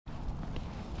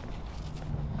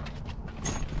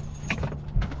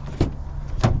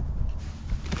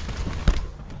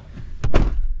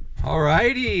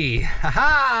Alrighty,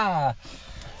 haha!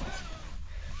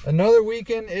 Another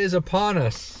weekend is upon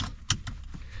us,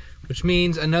 which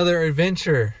means another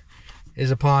adventure is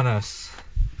upon us.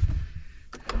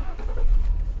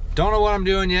 Don't know what I'm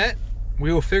doing yet.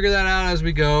 We will figure that out as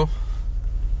we go.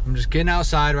 I'm just getting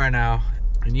outside right now,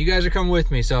 and you guys are coming with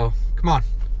me, so come on,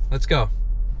 let's go.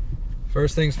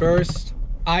 First things first,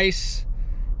 ice,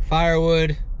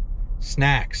 firewood,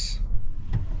 snacks.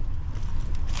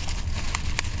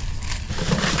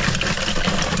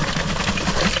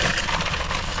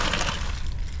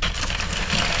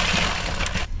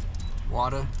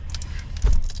 Water,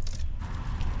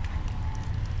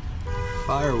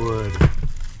 firewood.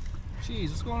 Jeez,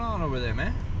 what's going on over there,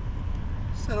 man?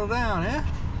 Settle down, yeah?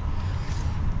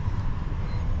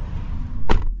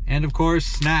 And of course,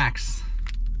 snacks.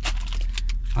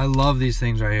 I love these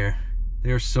things right here.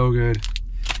 They are so good.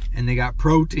 And they got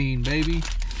protein, baby.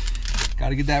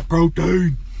 Gotta get that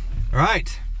protein. All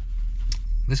right,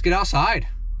 let's get outside.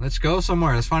 Let's go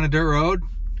somewhere. Let's find a dirt road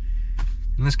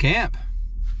and let's camp.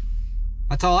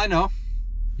 That's all I know.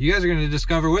 You guys are gonna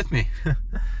discover with me.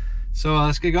 So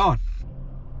let's get going.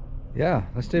 Yeah,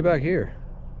 let's stay back here.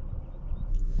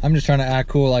 I'm just trying to act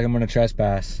cool like I'm gonna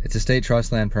trespass. It's a state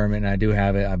trust land permit and I do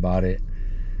have it, I bought it.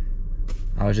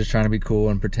 I was just trying to be cool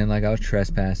and pretend like I was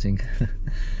trespassing.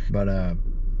 But I'm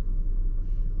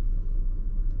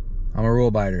a rule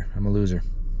abider, I'm a loser.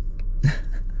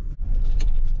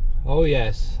 Oh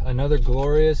yes, another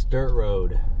glorious dirt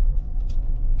road.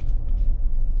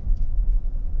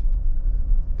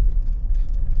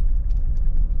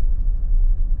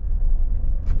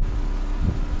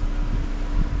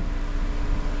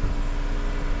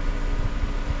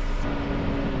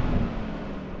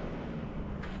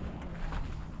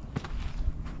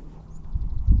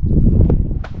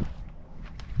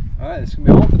 Alright, this is gonna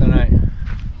be home for the night.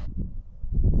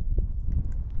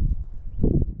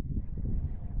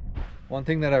 One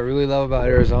thing that I really love about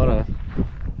Arizona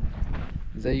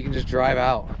is that you can just drive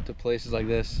out to places like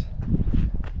this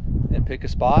and pick a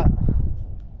spot,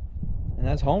 and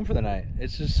that's home for the night.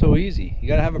 It's just so easy. You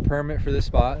gotta have a permit for this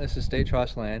spot. This is state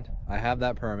trust land. I have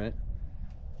that permit,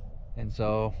 and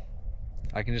so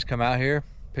I can just come out here,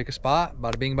 pick a spot,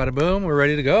 bada bing bada boom, we're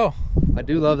ready to go. I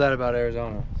do love that about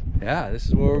Arizona. Yeah, this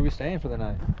is where we'll be staying for the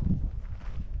night.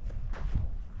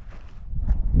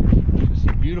 Just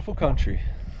a beautiful country.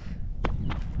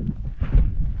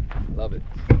 Love it.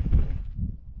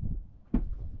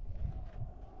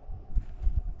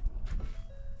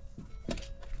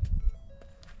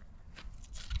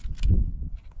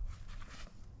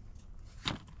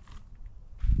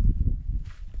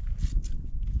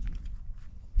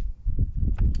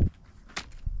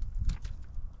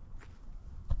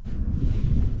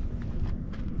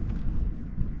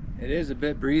 It is a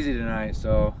bit breezy tonight,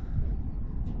 so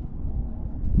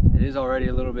it is already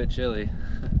a little bit chilly.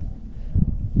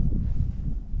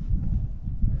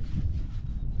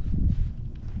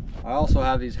 I also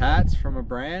have these hats from a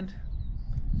brand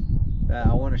that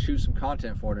I want to shoot some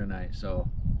content for tonight, so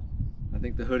I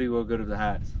think the hoodie will go to the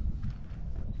hats.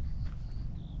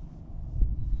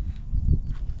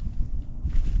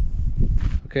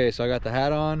 Okay, so I got the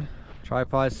hat on,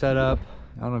 tripod set up.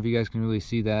 I don't know if you guys can really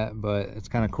see that, but it's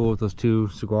kind of cool with those two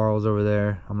saguaros over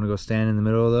there. I'm gonna go stand in the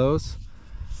middle of those.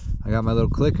 I got my little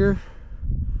clicker.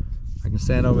 I can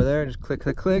stand over there and just click,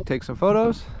 click, click, take some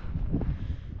photos,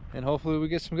 and hopefully we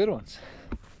get some good ones.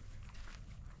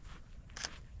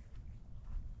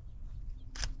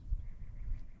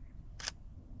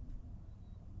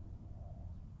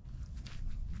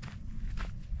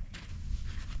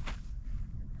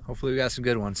 Hopefully we got some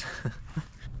good ones.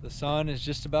 The sun is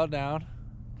just about down.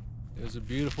 It was a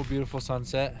beautiful, beautiful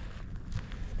sunset.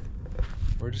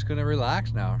 We're just gonna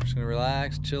relax now. We're just gonna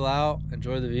relax, chill out,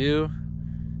 enjoy the view.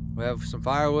 We have some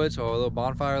firewood, so a little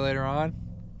bonfire later on.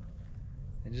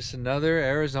 And just another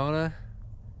Arizona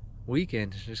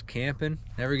weekend. Just camping,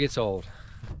 never gets old.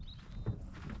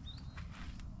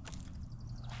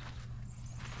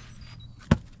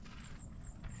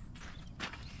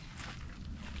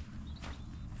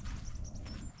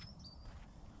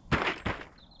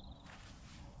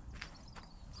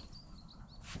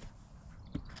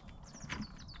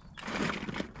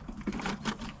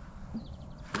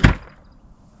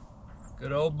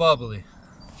 Good old bubbly.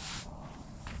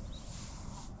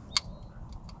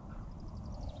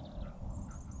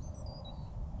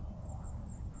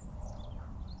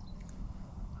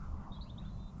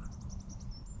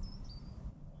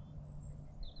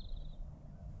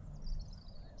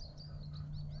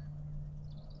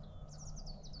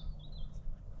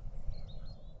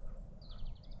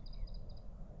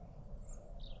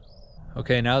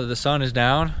 Okay, now that the sun is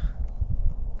down,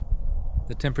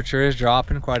 The temperature is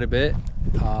dropping quite a bit.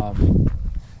 I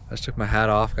just took my hat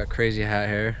off, got crazy hat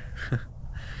hair. So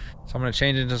I'm gonna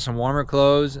change into some warmer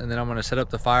clothes, and then I'm gonna set up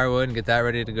the firewood and get that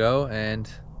ready to go, and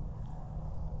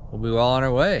we'll be well on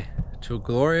our way to a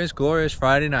glorious, glorious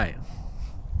Friday night.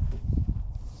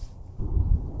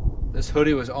 This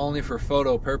hoodie was only for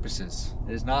photo purposes.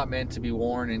 It is not meant to be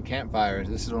worn in campfires.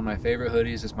 This is one of my favorite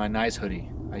hoodies. It's my nice hoodie.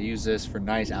 I use this for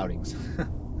nice outings.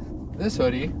 This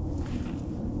hoodie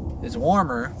is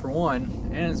warmer for one,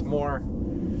 and it's more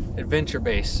adventure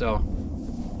based, so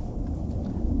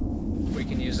we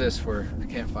can use this for the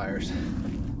campfires.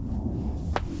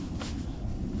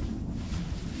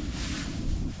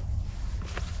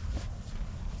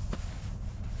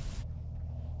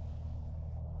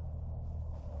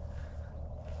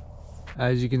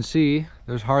 As you can see,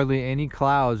 there's hardly any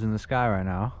clouds in the sky right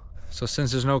now. So since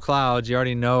there's no clouds, you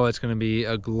already know it's going to be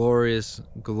a glorious,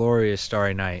 glorious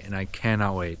starry night, and I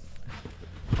cannot wait.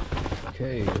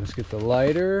 Okay, let's get the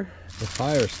lighter, the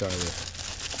fire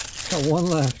starter. Got one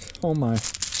left, oh my.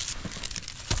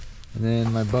 And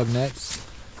then my bug nets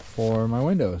for my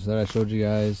windows that I showed you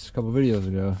guys a couple videos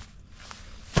ago.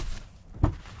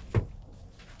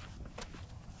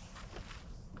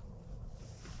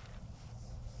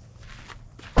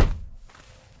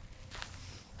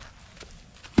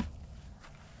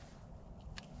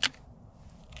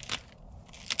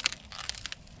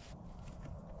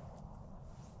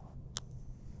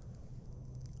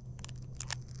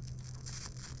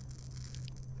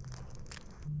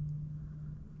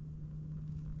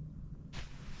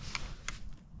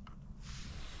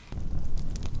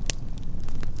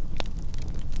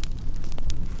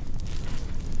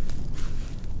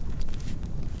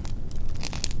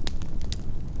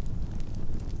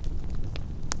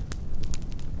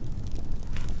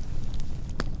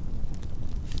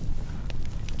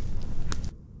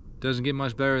 Doesn't get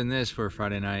much better than this for a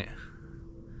Friday night.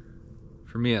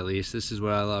 For me at least, this is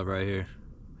what I love right here.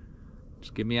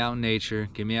 Just get me out in nature,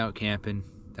 get me out camping.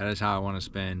 That is how I want to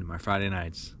spend my Friday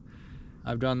nights.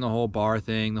 I've done the whole bar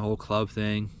thing, the whole club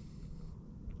thing.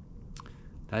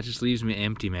 That just leaves me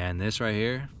empty, man. This right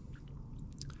here,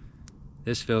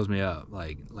 this fills me up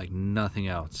like nothing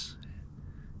else.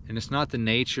 And it's not the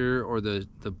nature or the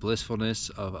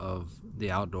blissfulness of the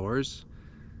outdoors.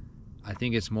 I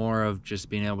think it's more of just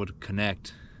being able to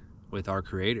connect with our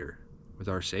Creator, with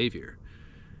our Savior,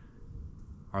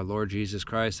 our Lord Jesus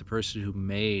Christ, the person who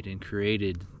made and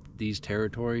created these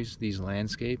territories, these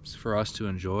landscapes for us to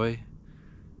enjoy.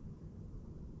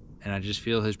 And I just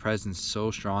feel His presence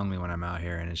so strongly when I'm out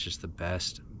here, and it's just the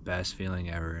best feeling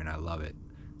ever, and I love it.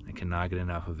 I cannot get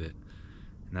enough of it.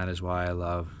 And that is why I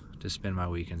love to spend my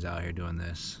weekends out here doing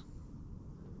this.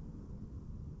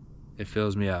 It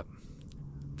fills me up.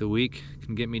 The week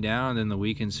can get me down, then the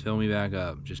weekends fill me back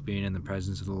up, just being in the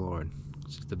presence of the Lord.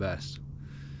 It's just the best.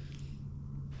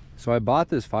 So I bought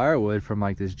this firewood from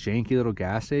like this janky little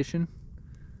gas station.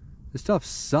 This stuff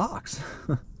sucks.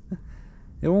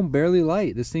 It won't barely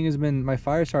light. This thing has been, my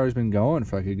fire starter's been going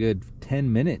for like a good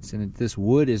 10 minutes, and this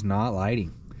wood is not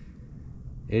lighting.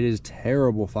 It is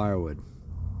terrible firewood.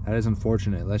 That is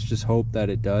unfortunate. Let's just hope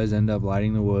that it does end up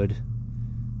lighting the wood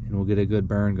and we'll get a good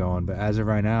burn going. But as of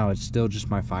right now, it's still just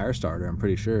my fire starter, I'm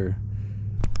pretty sure.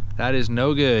 That is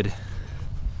no good.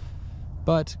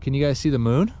 But can you guys see the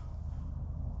moon?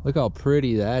 Look how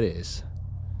pretty that is.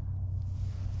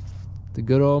 The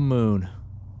good old moon.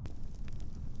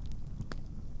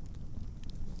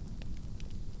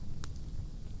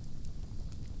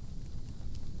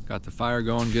 Got the fire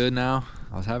going good now.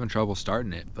 I was having trouble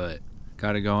starting it, but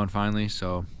got it going finally,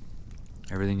 so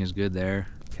everything is good there.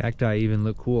 Cacti even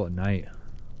look cool at night.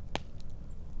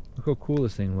 Look how cool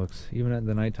this thing looks, even at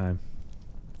the nighttime.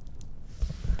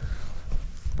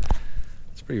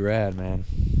 It's pretty rad, man.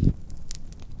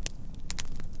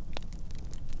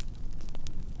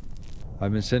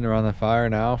 I've been sitting around the fire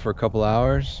now for a couple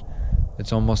hours.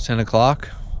 It's almost 10 o'clock,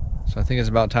 so I think it's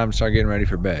about time to start getting ready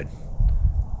for bed.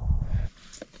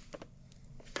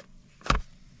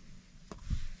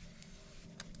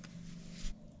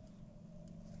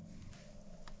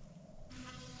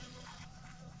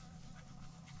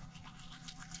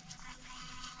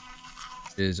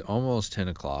 It is almost 10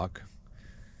 o'clock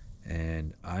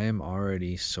and I am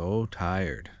already so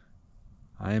tired.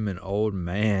 I am an old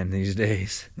man these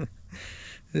days.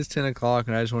 It's 10 o'clock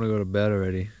and I just want to go to bed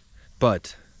already.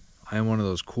 But I am one of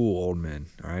those cool old men,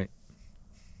 alright?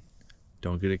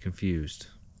 Don't get it confused.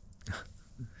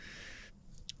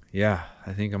 Yeah,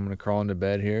 I think I'm going to crawl into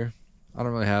bed here. I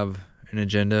don't really have an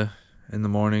agenda in the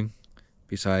morning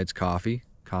besides coffee.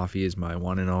 Coffee is my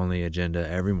one and only agenda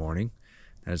every morning.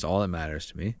 That is all that matters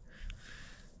to me.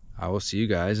 I will see you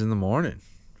guys in the morning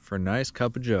for a nice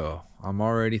cup of joe. I'm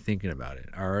already thinking about it.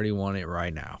 I already want it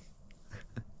right now.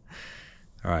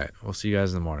 All right, we'll see you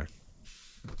guys in the morning.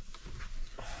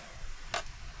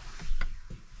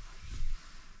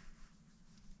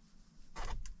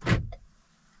 Good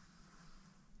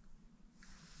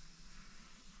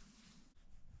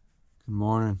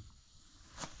morning.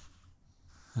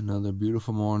 Another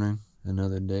beautiful morning,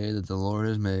 another day that the Lord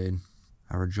has made.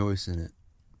 I rejoice in it.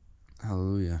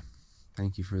 Hallelujah.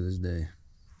 Thank you for this day.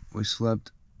 We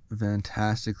slept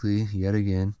fantastically yet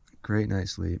again. Great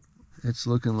night's sleep. It's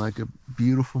looking like a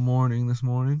beautiful morning this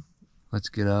morning. Let's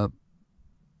get up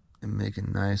and make a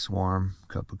nice warm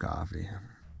cup of coffee.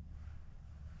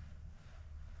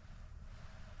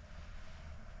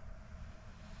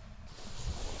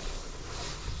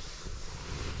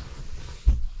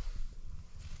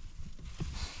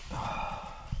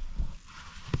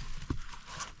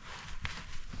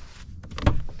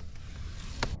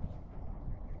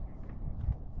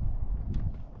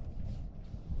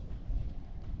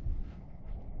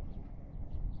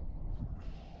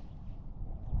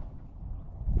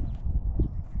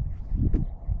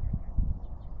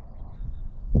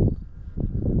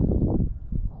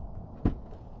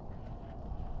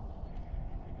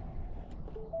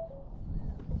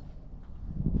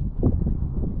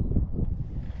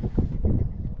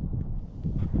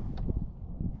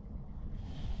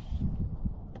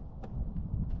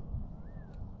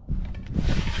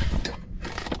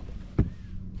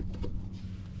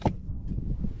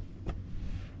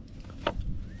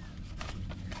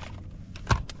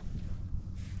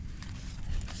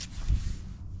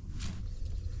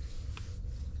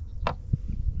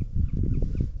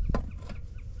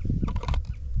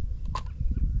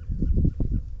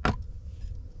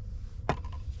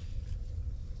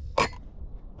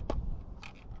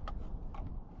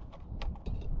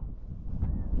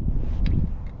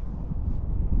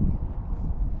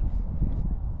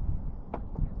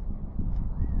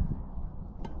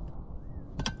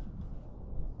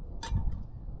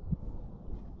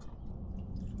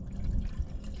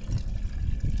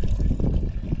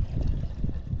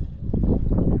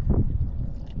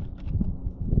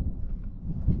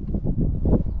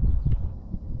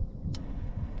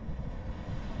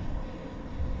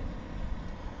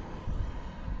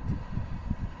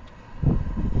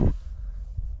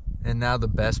 And now the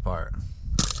best part.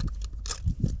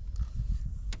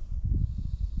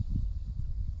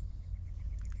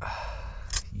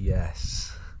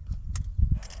 Yes.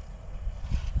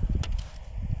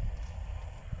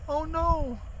 Oh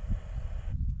no.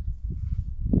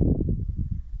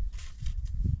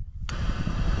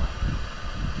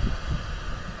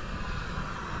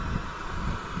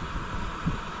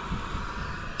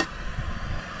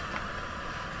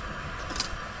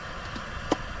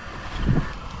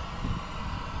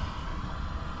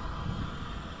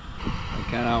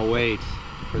 I cannot wait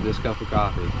for this cup of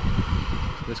coffee.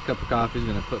 This cup of coffee is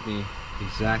going to put me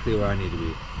exactly where I need to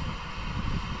be.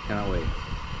 Cannot wait.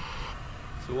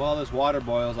 So while this water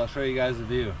boils, I'll show you guys the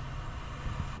view.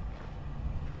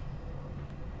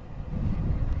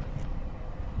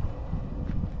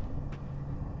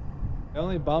 The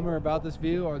only bummer about this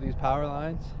view are these power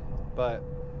lines, but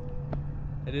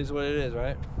it is what it is,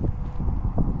 right?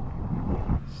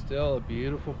 Still a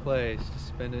beautiful place to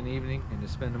spend an evening and to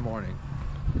spend a morning.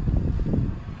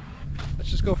 Let's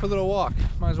just go for a little walk,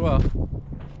 might as well.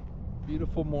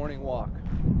 Beautiful morning walk.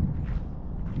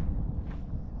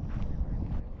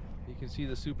 You can see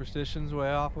the Superstitions way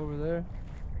off over there.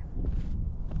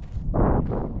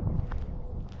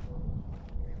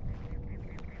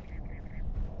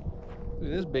 Look at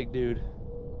this big dude.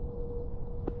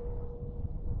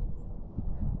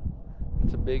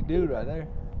 It's a big dude right there.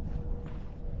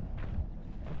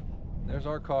 There's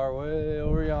our car way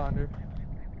over yonder.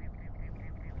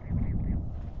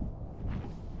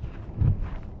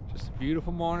 Just a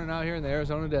beautiful morning out here in the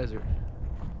Arizona desert.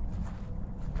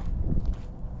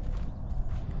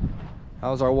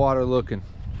 How's our water looking?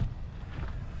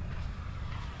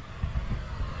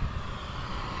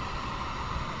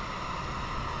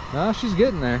 No, she's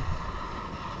getting there.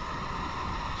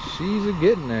 She's a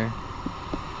getting there.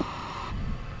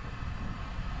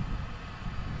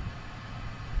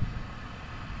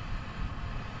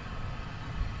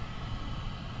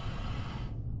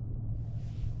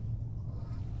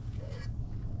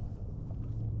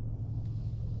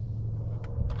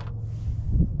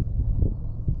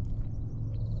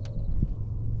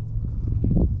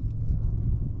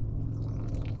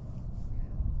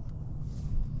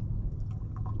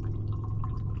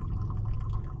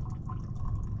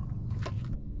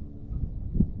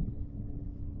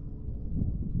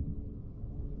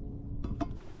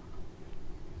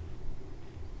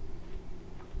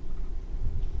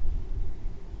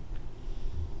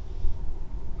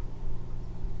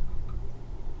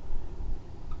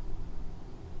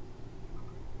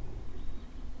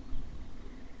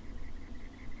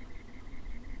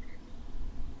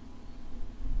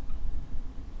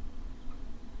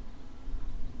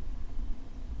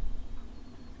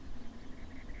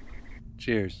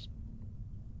 Cheers.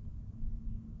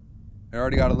 It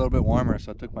already got a little bit warmer,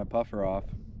 so I took my puffer off.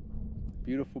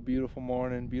 Beautiful, beautiful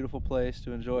morning, beautiful place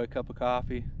to enjoy a cup of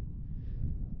coffee.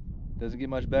 Doesn't get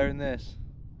much better than this.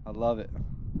 I love it.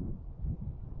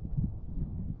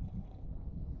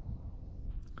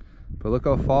 But look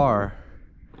how far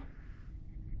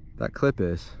that clip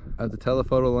is. I have the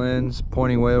telephoto lens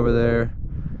pointing way over there.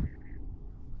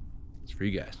 It's for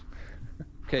you guys.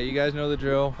 Okay, you guys know the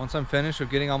drill. Once I'm finished with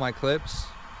getting all my clips,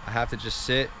 I have to just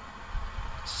sit,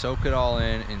 soak it all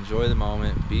in, enjoy the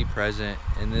moment, be present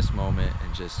in this moment,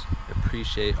 and just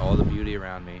appreciate all the beauty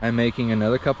around me. I'm making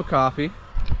another cup of coffee,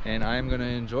 and I'm gonna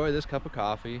enjoy this cup of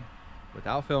coffee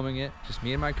without filming it. Just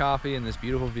me and my coffee and this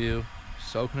beautiful view,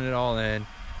 soaking it all in,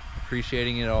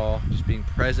 appreciating it all, just being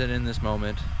present in this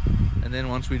moment. And then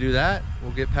once we do that,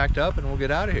 we'll get packed up and we'll get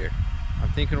out of here. I'm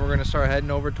thinking we're gonna start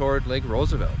heading over toward Lake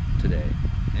Roosevelt today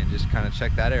and just kind of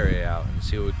check that area out and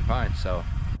see what we can find. So,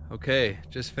 okay,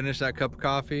 just finished that cup of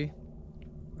coffee.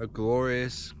 A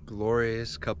glorious,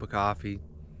 glorious cup of coffee.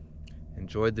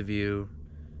 Enjoyed the view,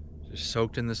 just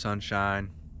soaked in the sunshine.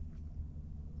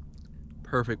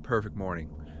 Perfect, perfect morning.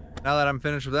 Now that I'm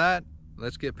finished with that,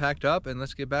 let's get packed up and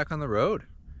let's get back on the road.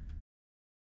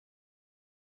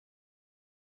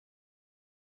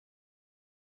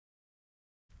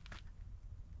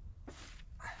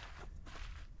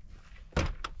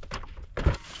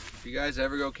 If you guys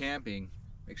ever go camping,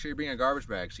 make sure you bring a garbage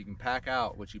bag so you can pack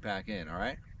out what you pack in, all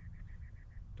right?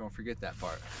 Don't forget that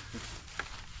part.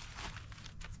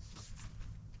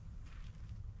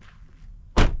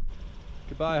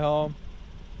 Goodbye, home.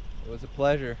 It was a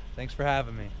pleasure. Thanks for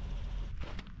having me.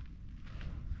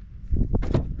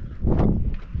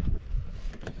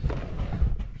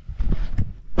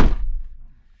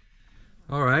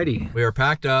 Alrighty, we are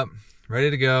packed up, ready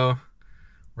to go.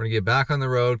 We're gonna get back on the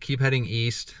road, keep heading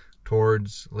east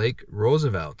towards Lake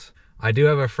Roosevelt. I do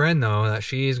have a friend though that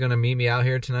she's gonna meet me out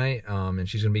here tonight, and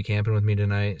she's gonna be camping with me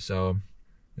tonight. So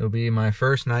it'll be my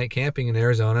first night camping in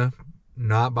Arizona,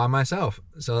 not by myself.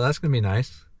 So that's gonna be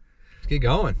nice. Let's get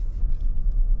going.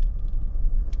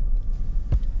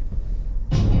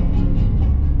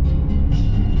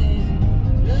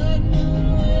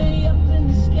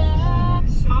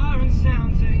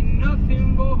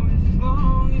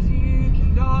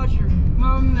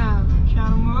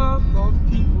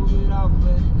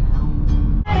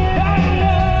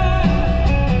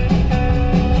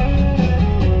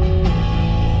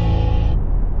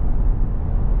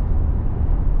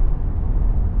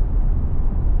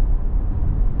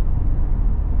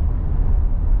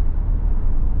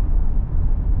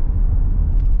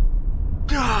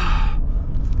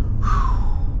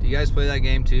 You guys play that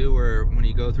game too, where when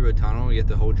you go through a tunnel, you have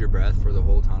to hold your breath for the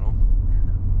whole tunnel?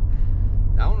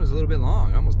 That one was a little bit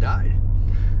long. I almost died.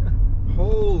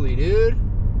 Holy dude.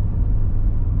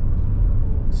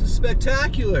 This is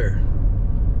spectacular.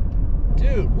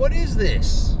 Dude, what is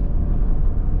this?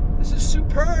 This is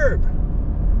superb.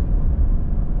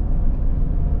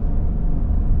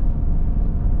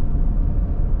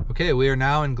 Okay, we are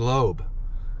now in Globe.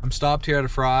 I'm stopped here at a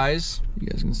Fry's. You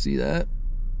guys can see that.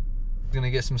 Gonna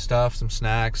get some stuff, some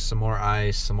snacks, some more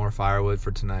ice, some more firewood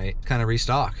for tonight, kind of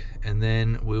restock, and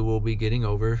then we will be getting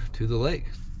over to the lake.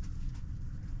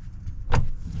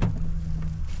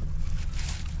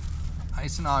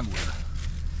 Ice and agua.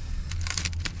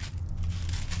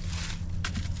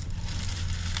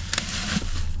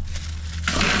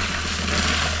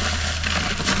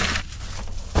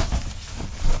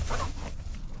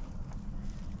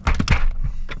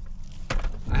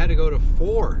 I had to go to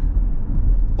four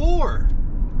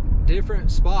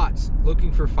different spots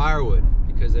looking for firewood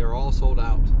because they were all sold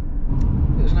out.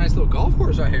 There's a nice little golf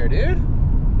course right here, dude.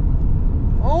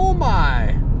 Oh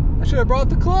my, I should have brought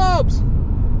the clubs.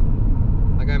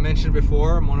 Like I mentioned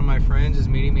before, one of my friends is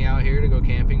meeting me out here to go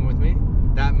camping with me.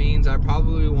 That means I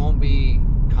probably won't be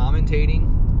commentating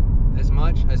as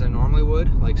much as I normally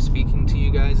would, like speaking to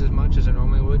you guys as much as I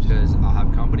normally would, because I'll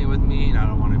have company with me and I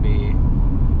don't want to be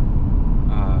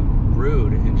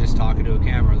rude and just talking to a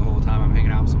camera the whole time I'm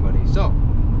hanging out with somebody. So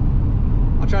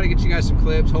I'll try to get you guys some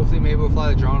clips. Hopefully maybe we'll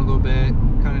fly the drone a little bit,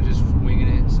 kind of just winging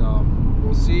it. So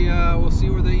we'll see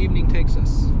where the evening takes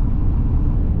us.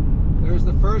 There's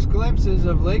the first glimpses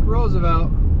of Lake Roosevelt.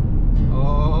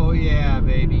 Oh yeah,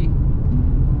 baby.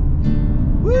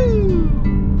 Woo!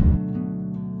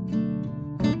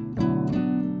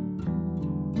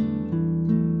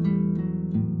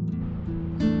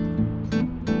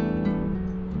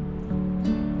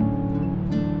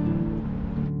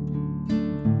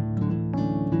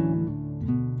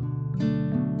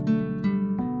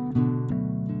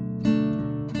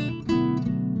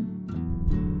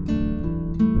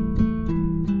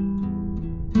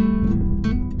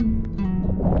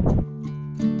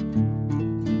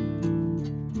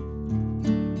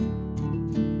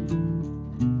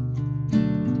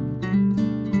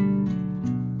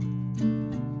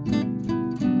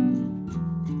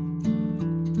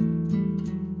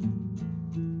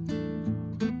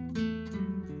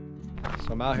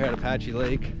 I'm out here at Apache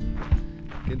Lake,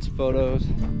 getting some photos.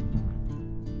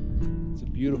 It's a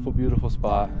beautiful, beautiful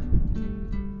spot.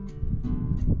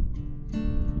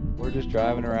 We're just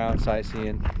driving around,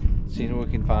 sightseeing, seeing what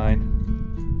we can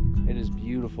find. It is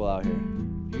beautiful out here,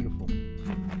 beautiful.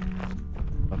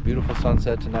 A beautiful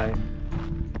sunset tonight.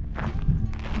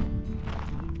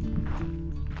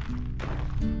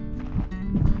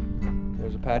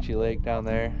 There's Apache Lake down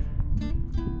there.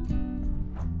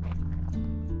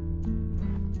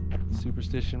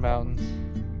 Superstition Mountains.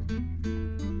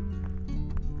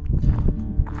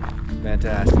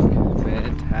 Fantastic,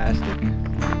 fantastic.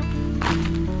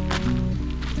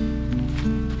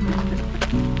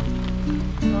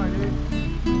 Sorry, dude.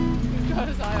 He's got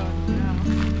his eye on you now.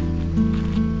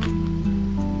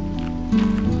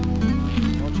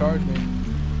 Don't charge me.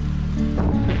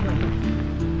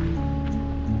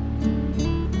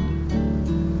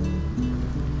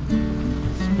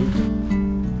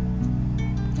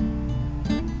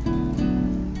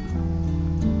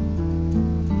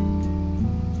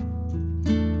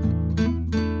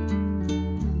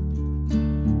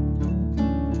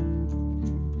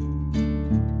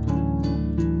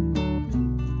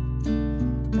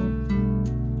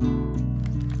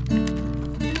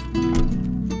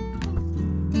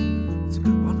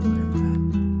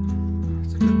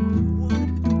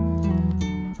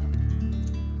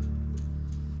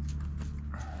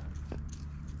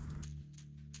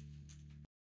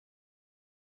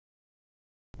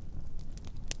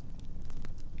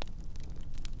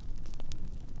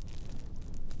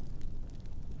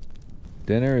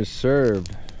 Dinner is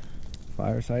served.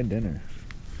 Fireside dinner.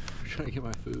 I'm trying to get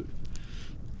my food.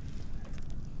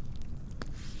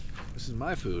 This is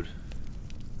my food.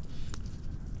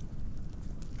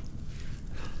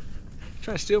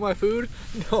 Trying to steal my food?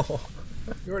 No.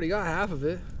 You already got half of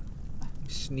it.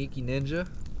 You sneaky ninja.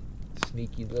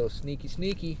 Sneaky little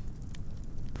sneaky.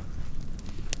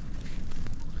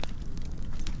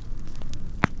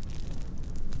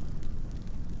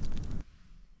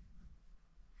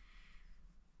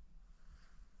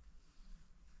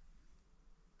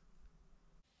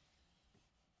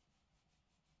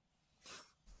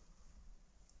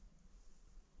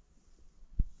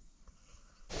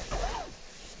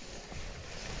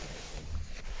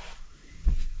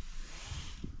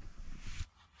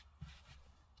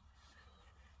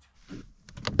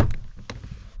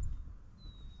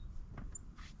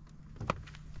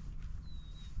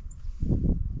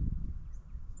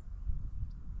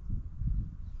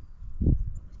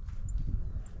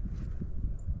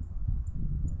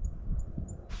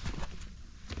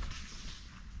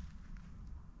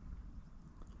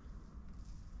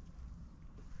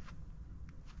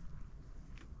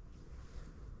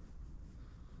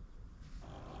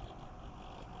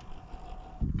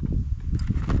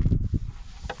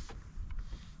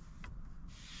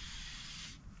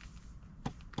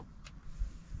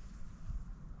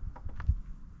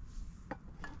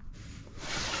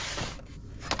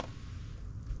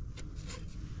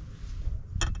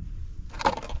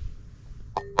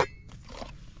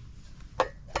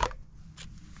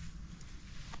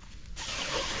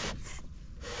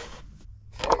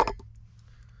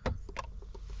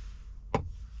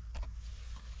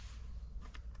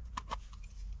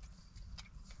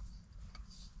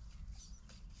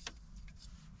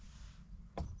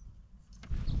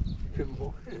 Good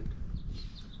morning.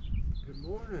 Good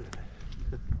morning.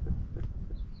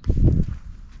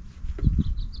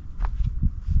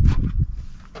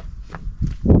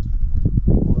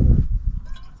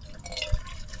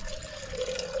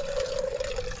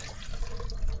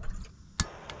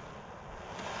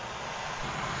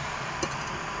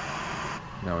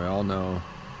 Now we all know,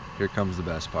 here comes the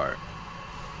best part.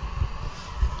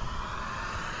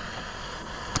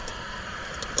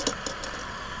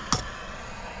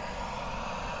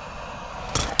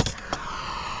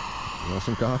 You want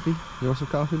some coffee? You want some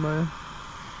coffee, Maya?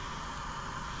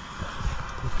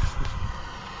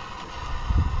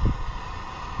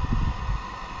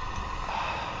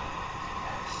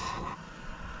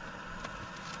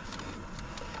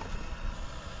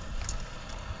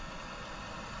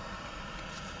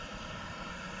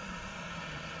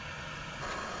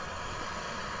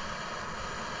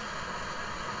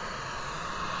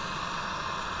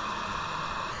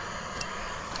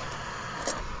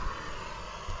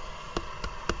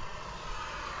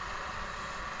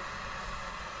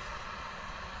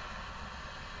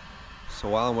 So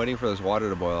while I'm waiting for this water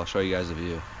to boil, I'll show you guys the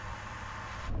view.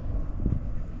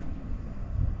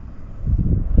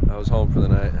 I was home for the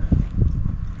night.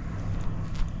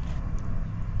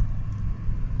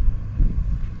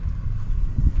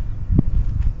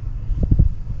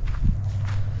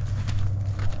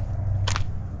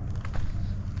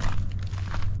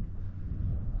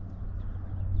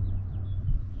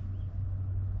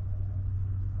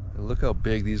 But look how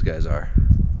big these guys are.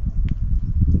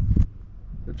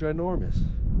 They're ginormous.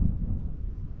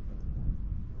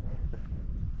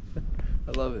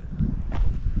 I love it.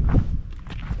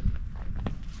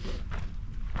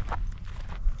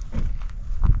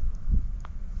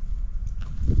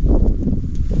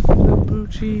 Little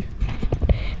Poochie.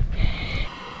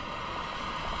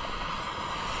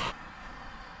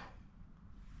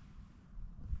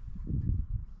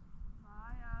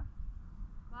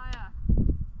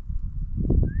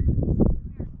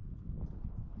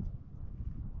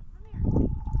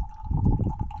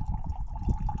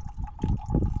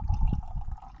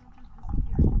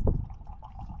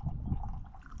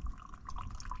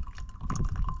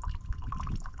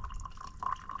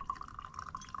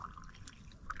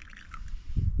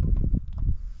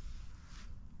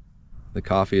 The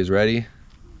coffee is ready.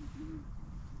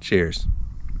 Cheers.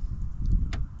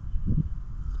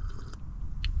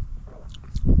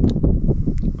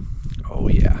 Oh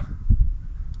yeah.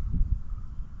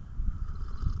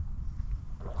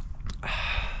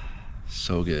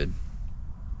 So good.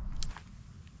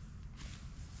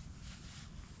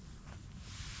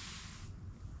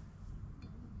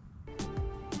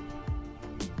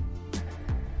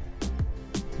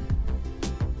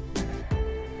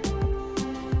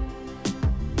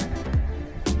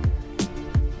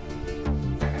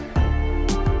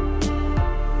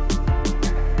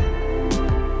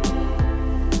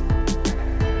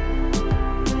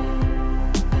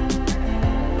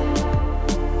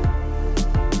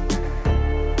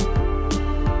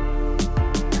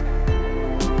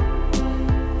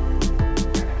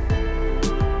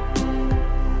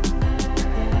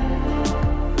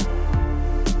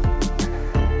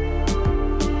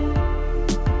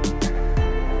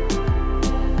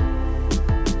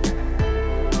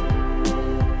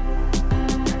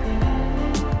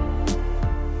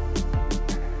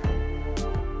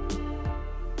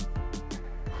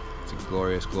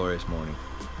 Glorious, glorious morning.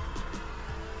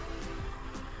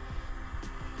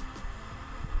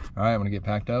 All right, I'm gonna get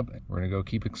packed up. We're gonna go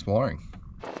keep exploring.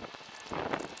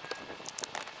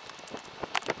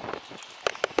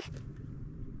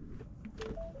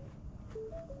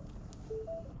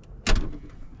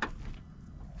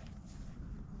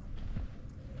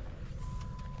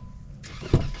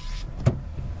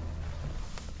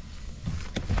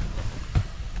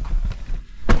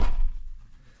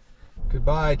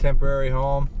 Goodbye, temporary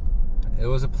home. It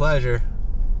was a pleasure.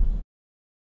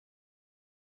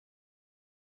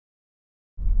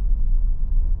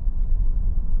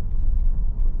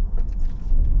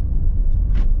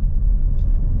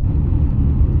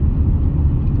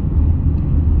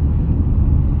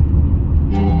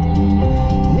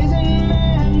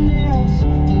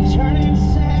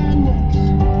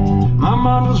 My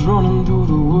mind was running through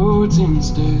the woods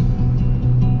instead.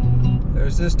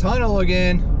 There's this tunnel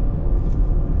again.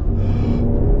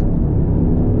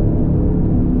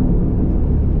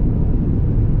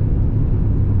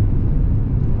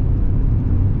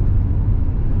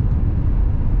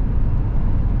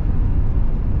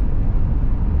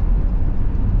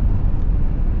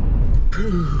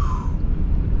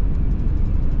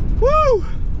 Woo!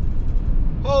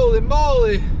 Holy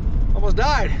moly! Almost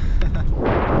died.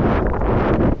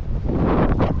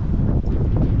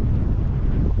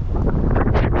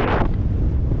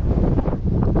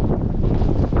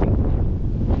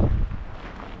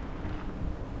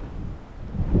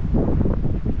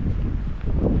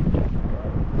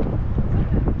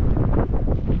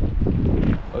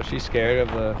 Oh, she's scared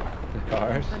of the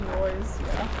cars? The noise,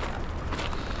 yeah.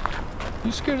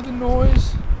 You scared of the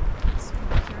noise?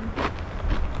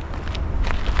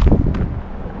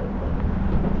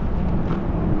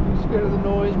 You scared of the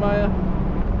noise, Maya?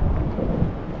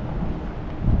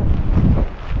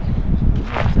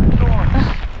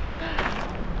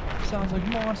 Sounds like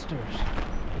monsters.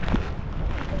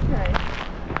 Okay.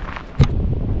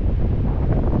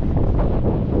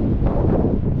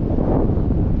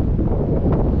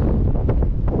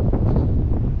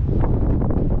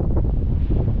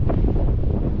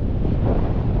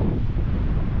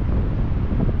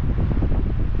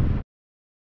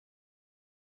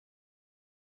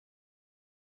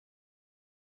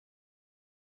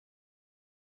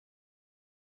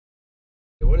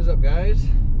 What is up, guys?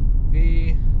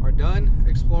 We are done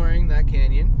exploring that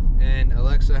canyon, and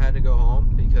Alexa had to go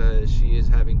home because she is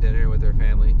having dinner with her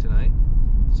family tonight.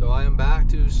 So I am back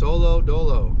to solo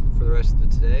dolo for the rest of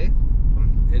the day.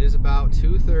 It is about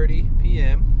 2:30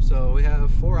 p.m. so we have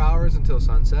 4 hours until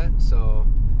sunset. So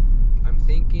I'm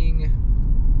thinking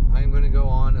I'm going to go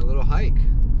on a little hike.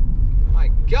 My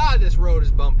God, this road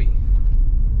is bumpy.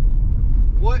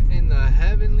 What what in the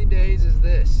heavenly days is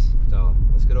this? So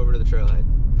let's get over to the trailhead.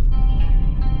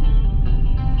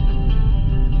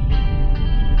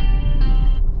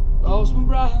 Lost my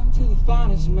bride to the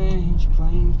finest man she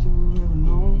claims to have ever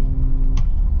known.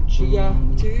 She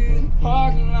got to the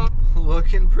parking lot.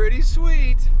 Looking pretty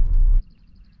sweet.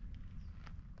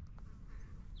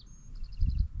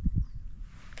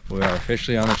 We are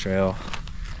officially on the trail.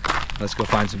 Let's go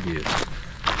find some views.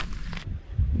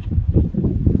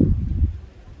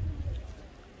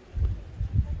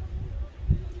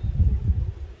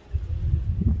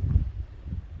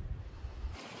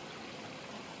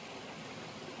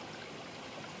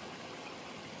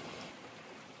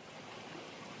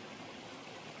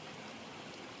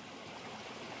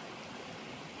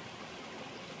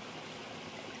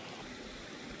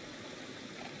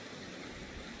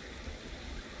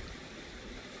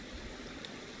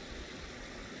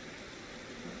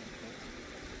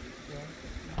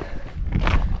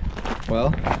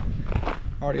 Well,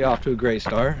 already off to a great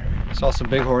start. Saw some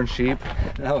bighorn sheep.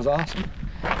 That was awesome.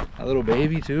 A little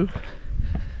baby too.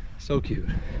 So cute.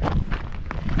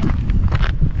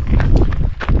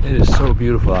 It is so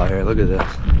beautiful out here. Look at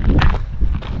this.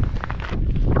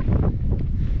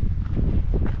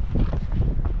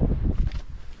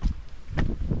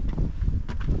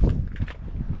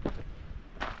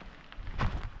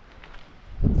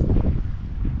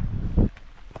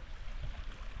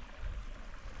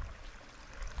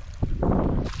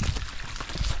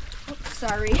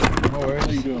 Sorry. No worries.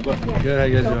 How you doing? Good. How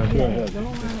you guys doing? Good.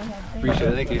 Appreciate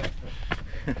it. Thank you.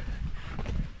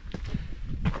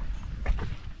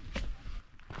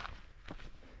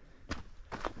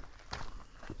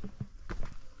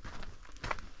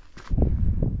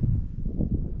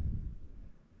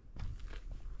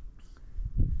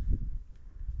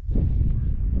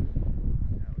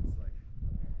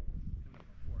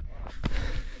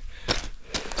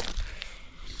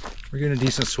 We're getting a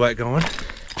decent sweat going.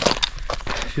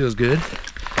 Feels good.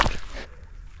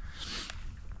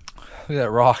 Look at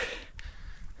that rock.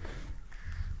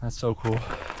 That's so cool.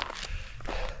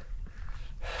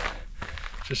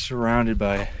 Just surrounded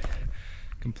by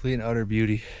complete and utter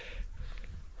beauty.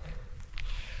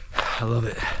 I love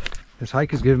it. This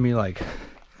hike is giving me like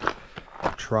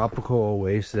tropical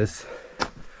oasis,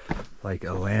 like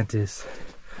Atlantis,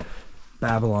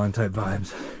 Babylon type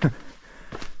vibes.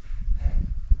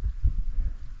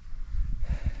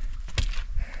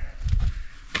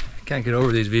 Can't get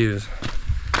over these views.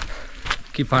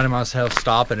 Keep finding myself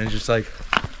stopping and just like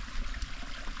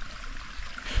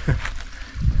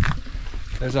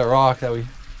there's that rock that we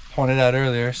pointed out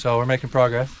earlier, so we're making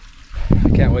progress. I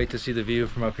can't wait to see the view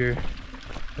from up here.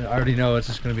 I already know it's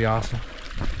just gonna be awesome.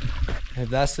 If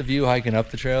that's the view hiking up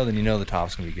the trail, then you know the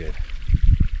top's gonna be good.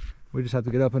 We just have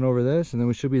to get up and over this and then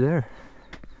we should be there.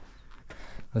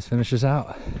 Let's finish this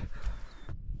out.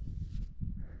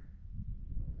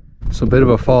 So a bit of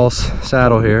a false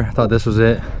saddle here. I thought this was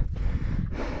it.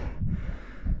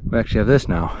 We actually have this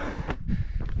now.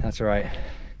 That's all right.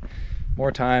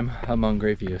 More time among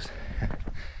great views.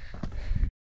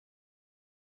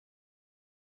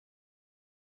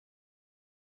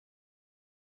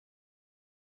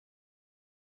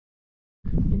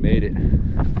 We made it.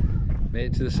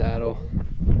 Made it to the saddle.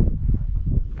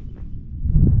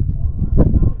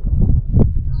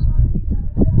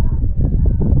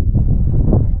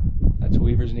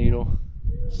 Weaver's Needle.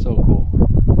 So cool.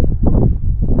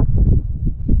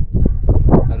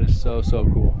 That is so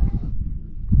cool.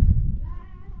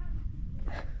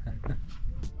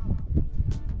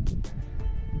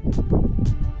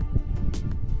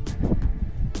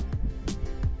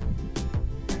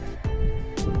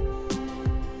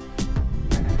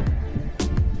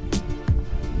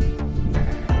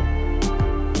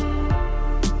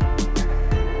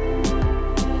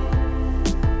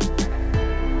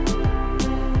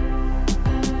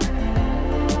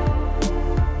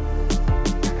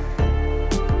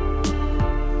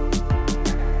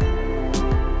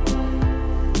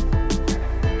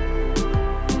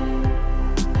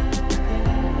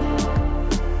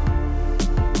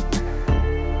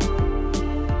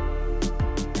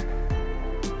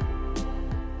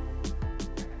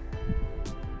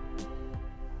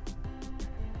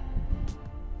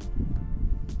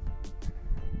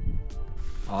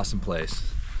 Awesome place.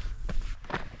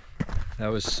 That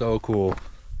was so cool.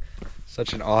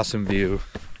 Such an awesome view.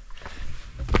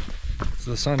 So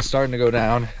the sun's starting to go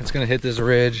down. It's gonna hit this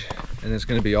ridge and it's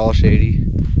gonna be all shady.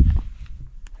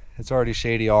 It's already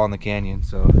shady all in the canyon,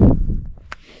 so I'm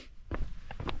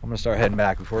gonna start heading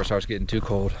back before it starts getting too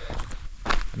cold.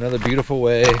 Another beautiful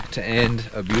way to end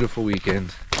a beautiful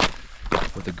weekend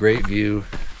with a great view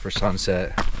for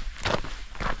sunset.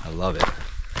 I love it.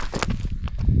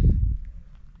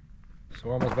 So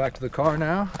we're almost back to the car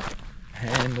now,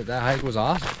 and that hike was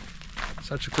awesome.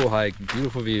 Such a cool hike,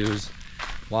 beautiful views,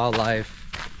 wildlife,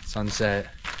 sunset.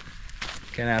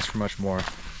 Can't ask for much more.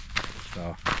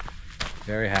 So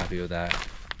very happy with that.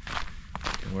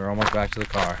 And we're almost back to the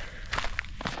car.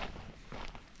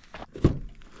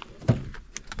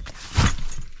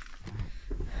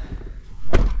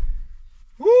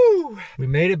 Woo! We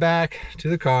made it back to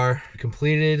the car. We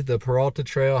completed the Peralta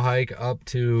Trail hike up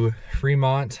to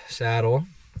Fremont Saddle,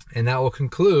 and that will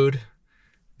conclude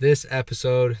this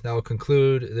episode. That will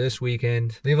conclude this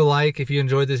weekend. Leave a like if you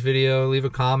enjoyed this video. Leave a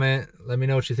comment. Let me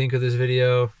know what you think of this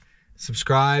video.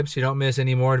 Subscribe so you don't miss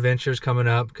any more adventures coming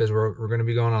up, because we're going to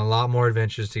be going on a lot more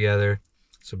adventures together.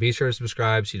 So be sure to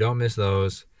subscribe so you don't miss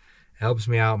those. It helps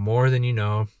me out more than you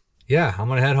know. Yeah, I'm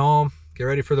going to head home, get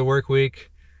ready for the work week.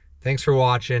 Thanks for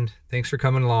watching. Thanks for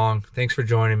coming along. Thanks for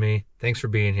joining me. Thanks for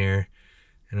being here.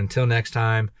 And until next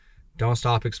time, don't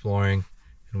stop exploring.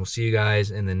 And we'll see you guys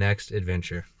in the next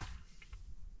adventure.